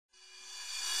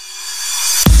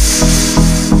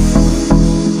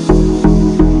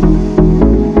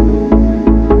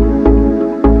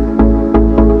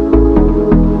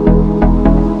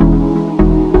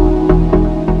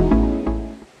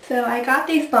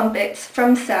Bumpits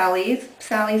from Sally's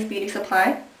Beauty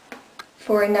Supply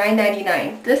for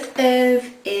 $9.99. This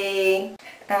is a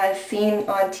as seen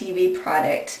on TV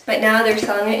product, but now they're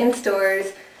selling it in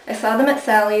stores. I saw them at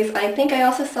Sally's. I think I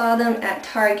also saw them at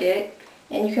Target,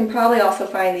 and you can probably also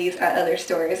find these at other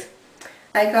stores.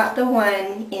 I got the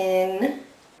one in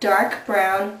dark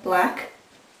brown black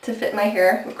to fit my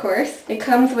hair, of course. It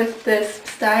comes with this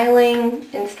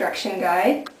styling instruction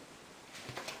guide.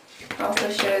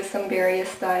 Also shows some various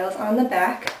styles on the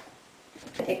back.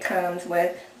 It comes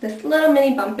with this little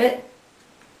mini bumpit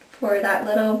for that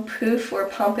little poof or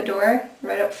pompadour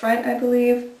right up front, I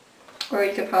believe. Or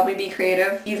you could probably be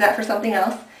creative, use that for something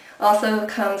else. Also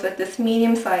comes with this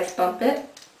medium-sized bumpit,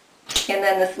 and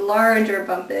then this larger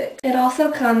bumpit. It also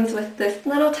comes with this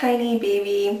little tiny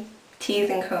baby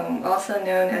teasing comb, also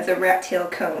known as a rat tail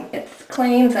comb. It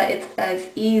claims that it's as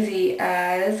easy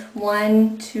as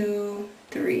 1, 2,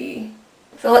 3.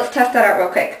 So let's test that out real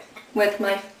quick. With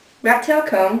my rat tail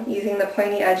comb, using the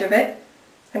pointy edge of it,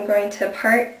 I'm going to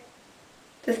part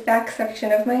this back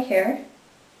section of my hair.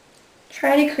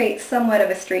 Try to create somewhat of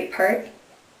a straight part.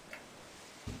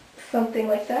 Something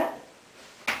like that.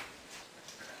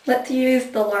 Let's use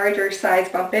the larger size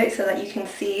bumpit so that you can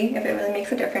see if it really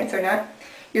makes a difference or not.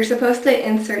 You're supposed to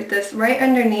insert this right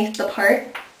underneath the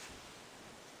part,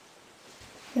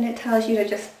 and it tells you to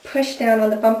just push down on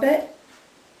the bumpit.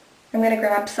 I'm going to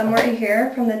grab somewhere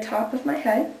here from the top of my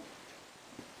head.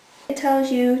 It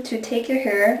tells you to take your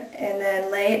hair and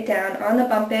then lay it down on the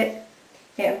bumpit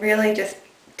and really just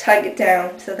tug it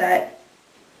down so that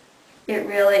it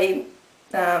really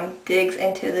digs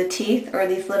into the teeth or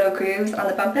these little grooves on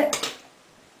the bumpit.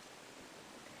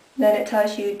 Then it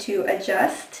tells you to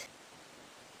adjust.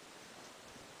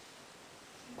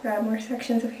 Grab more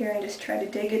sections of hair and just try to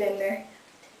dig it in there.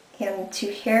 And to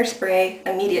hairspray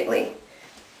immediately.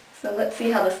 So let's see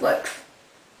how this looks.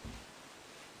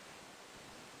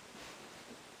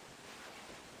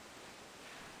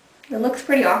 It looks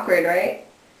pretty awkward, right?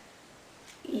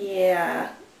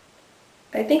 Yeah.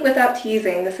 I think without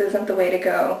teasing, this isn't the way to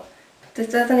go.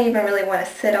 This doesn't even really want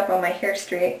to sit up on my hair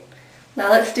straight.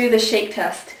 Now let's do the shake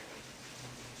test.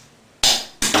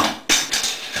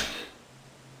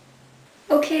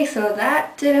 Okay, so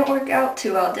that didn't work out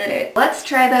too well, did it? Let's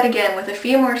try that again with a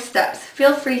few more steps.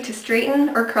 Feel free to straighten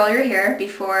or curl your hair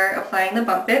before applying the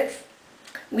bumpits.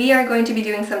 We are going to be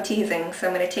doing some teasing, so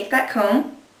I'm going to take that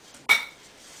comb,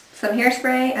 some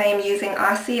hairspray. I am using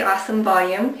Aussie Awesome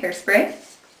Volume hairspray.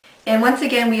 And once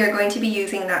again, we are going to be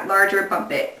using that larger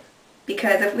bumpit,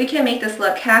 because if we can make this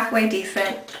look halfway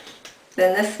decent,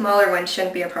 then this smaller one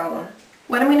shouldn't be a problem.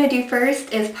 What I'm going to do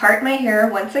first is part my hair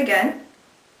once again.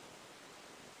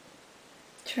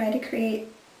 Try to create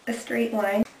a straight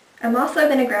line. I'm also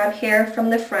going to grab hair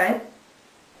from the front.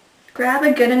 Grab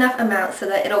a good enough amount so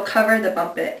that it'll cover the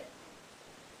bumpit.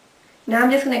 Now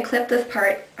I'm just going to clip this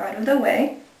part out of the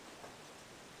way.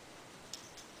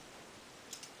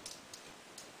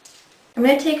 I'm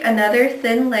going to take another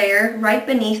thin layer right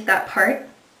beneath that part.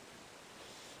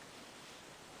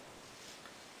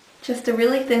 Just a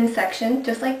really thin section,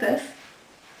 just like this.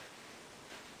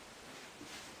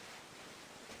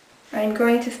 I'm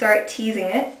going to start teasing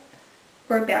it,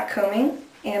 or backcombing,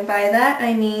 and by that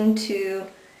I mean to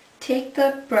take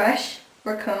the brush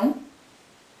or comb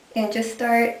and just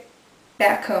start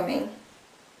backcombing.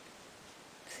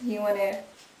 So you want to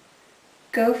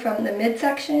go from the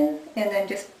midsection and then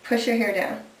just push your hair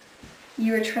down.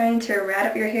 You are trying to rat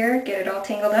up your hair, get it all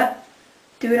tangled up.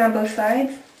 Do it on both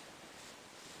sides.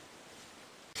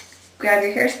 Grab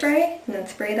your hairspray and then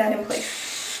spray that in place.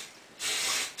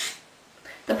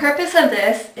 The purpose of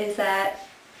this is that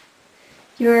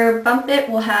your bumpit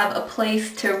will have a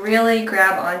place to really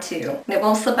grab onto, and it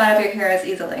won't slip out of your hair as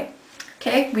easily.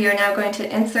 Okay, we are now going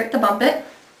to insert the bumpit.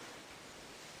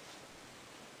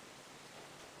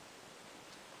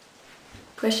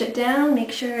 Push it down,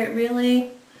 make sure it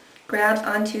really grabs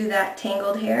onto that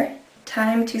tangled hair.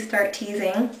 Time to start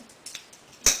teasing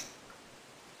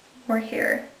more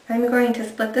hair. I'm going to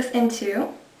split this in two,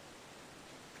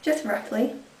 just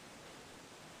roughly.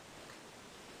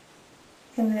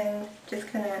 And then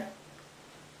just gonna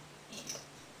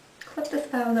clip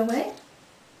this out of the way.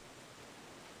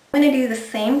 I'm going to do the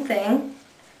same thing.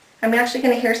 I'm actually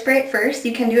going to hairspray it first.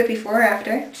 You can do it before or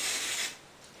after.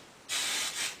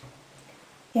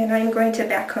 And I'm going to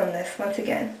backcomb this once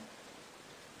again.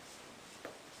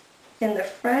 In the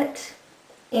front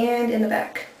and in the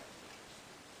back.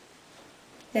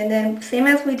 And then, same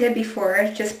as we did before,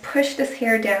 just push this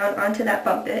hair down onto that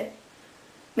bumpit.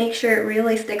 Make sure it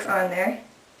really sticks on there.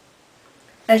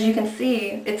 As you can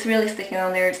see, it's really sticking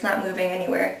on there, it's not moving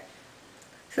anywhere.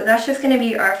 So that's just going to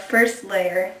be our first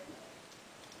layer.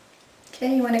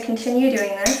 Okay, you want to continue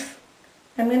doing this.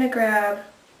 I'm going to grab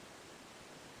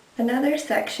another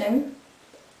section,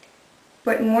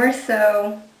 but more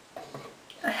so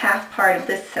a half part of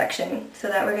this section, so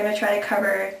that we're going to try to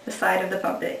cover the side of the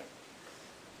bumpit.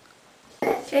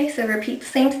 Okay, so repeat the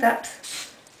same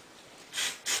steps.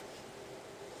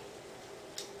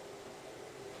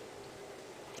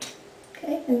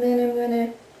 Okay, and then I'm going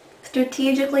to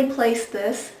strategically place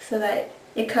this so that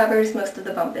it covers most of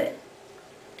the bumpit.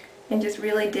 And just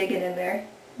really dig it in there.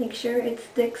 Make sure it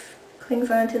sticks, clings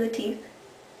onto the teeth.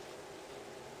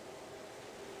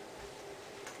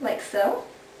 Like so.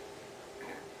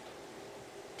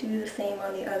 Do the same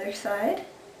on the other side.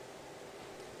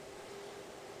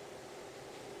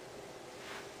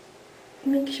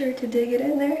 Make sure to dig it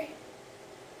in there.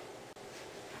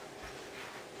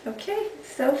 Okay,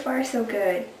 so far so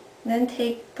good. Then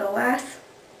take the last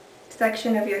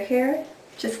section of your hair,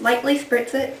 just lightly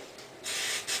spritz it,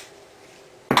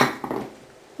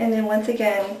 and then once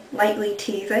again lightly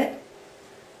tease it.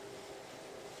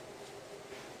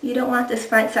 You don't want this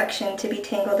front section to be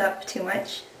tangled up too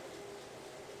much.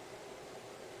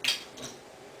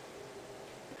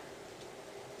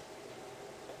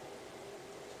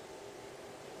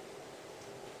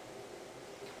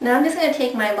 Now I'm just going to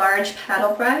take my large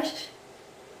paddle brush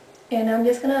and I'm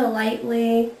just going to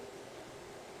lightly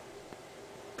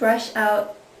brush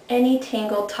out any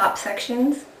tangled top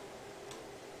sections.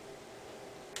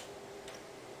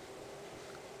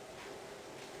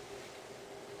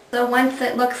 So once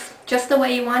it looks just the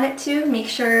way you want it to, make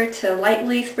sure to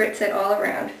lightly spritz it all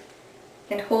around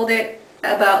and hold it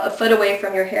about a foot away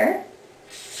from your hair.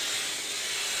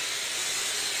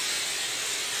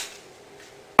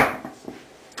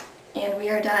 And we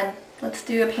are done. Let's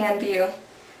do a pan view.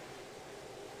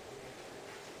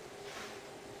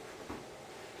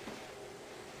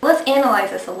 Let's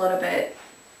analyze this a little bit.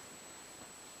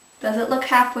 Does it look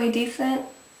halfway decent?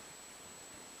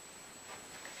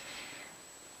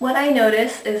 What I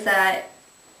notice is that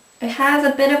it has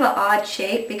a bit of an odd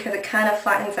shape because it kind of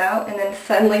flattens out and then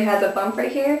suddenly has a bump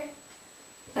right here,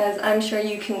 as I'm sure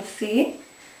you can see.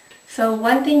 So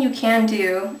one thing you can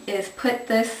do is put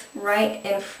this right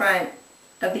in front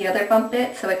of the other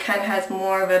bumpit so it kind of has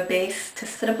more of a base to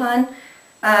sit upon.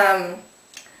 So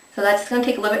that's going to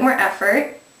take a little bit more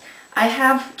effort. I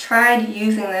have tried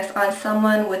using this on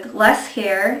someone with less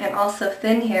hair and also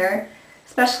thin hair,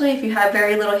 especially if you have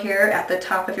very little hair at the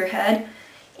top of your head,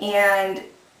 and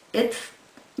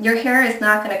your hair is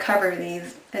not going to cover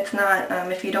these. It's not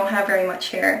if you don't have very much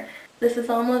hair. This is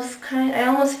almost I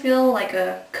almost feel like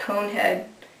a cone head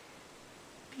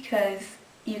because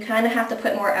you kind of have to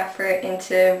put more effort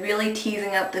into really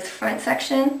teasing up this front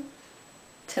section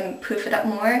to poof it up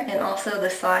more, and also the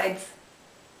sides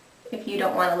if you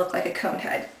don't want to look like a cone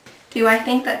head. Do I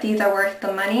think that these are worth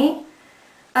the money?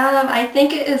 I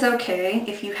think it is okay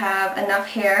if you have enough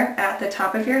hair at the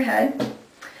top of your head.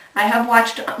 I have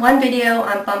watched one video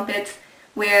on Bumpits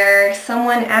where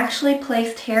someone actually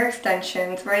placed hair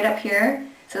extensions right up here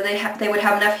so they would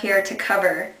have enough hair to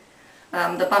cover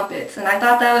the Bumpits, and I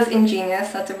thought that was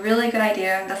ingenious. That's a really good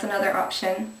idea. That's another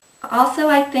option. Also,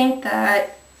 I think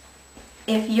that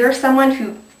if you're someone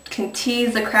who can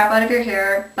tease the crap out of your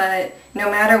hair, but no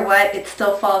matter what, it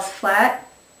still falls flat,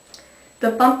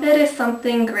 the bumpit is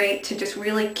something great to just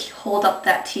really hold up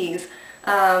that tease.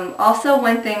 Also,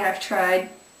 one thing I've tried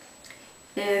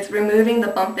is removing the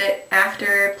bumpit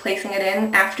after placing it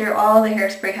in, after all the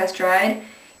hairspray has dried,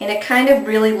 and it kind of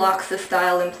really locks the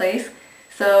style in place.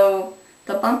 So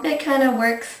the bumpit kind of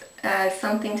works as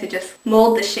something to just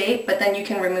mold the shape, but then you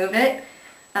can remove it.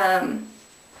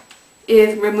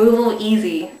 Is removal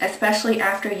easy, especially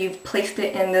after you've placed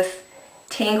it in this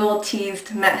tangled,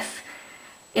 teased mess?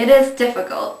 It is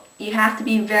difficult. You have to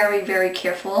be very, very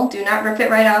careful. Do not rip it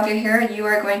right out of your hair. You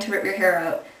are going to rip your hair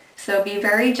out. So be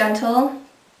very gentle.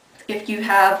 If you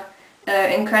have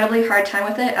an incredibly hard time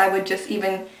with it, I would just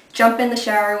even jump in the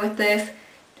shower with this.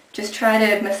 Just try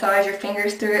to massage your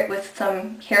fingers through it with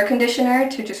some hair conditioner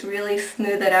to just really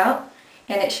smooth it out,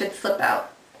 and it should slip out.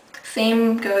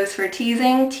 Same goes for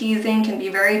teasing. Teasing can be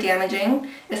very damaging,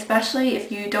 especially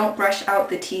if you don't brush out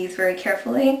the tease very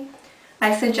carefully.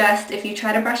 I suggest if you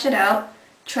try to brush it out,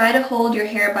 try to hold your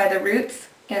hair by the roots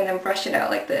and then brush it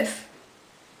out like this.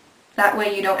 That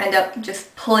way you don't end up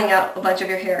just pulling out a bunch of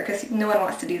your hair, because no one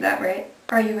wants to do that, right?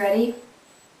 Are you ready?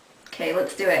 Okay,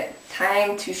 let's do it.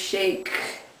 Time to shake.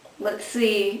 Let's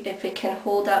see if it can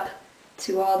hold up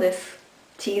to all this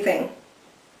teasing.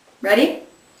 Ready?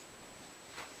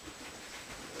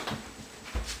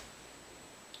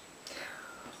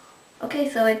 Okay,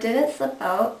 so it didn't slip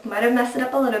out. Might have messed it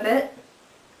up a little bit.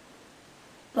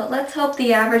 But let's hope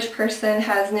the average person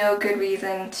has no good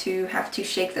reason to have to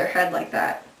shake their head like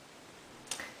that.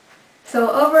 So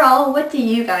overall, what do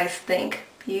you guys think?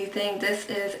 Do you think this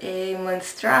is a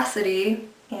monstrosity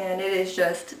and it is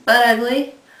just butt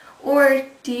ugly? Or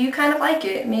do you kind of like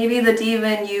it? Maybe the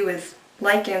diva in you is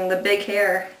liking the big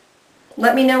hair.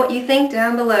 Let me know what you think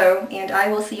down below, and I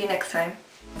will see you next time.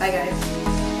 Bye guys.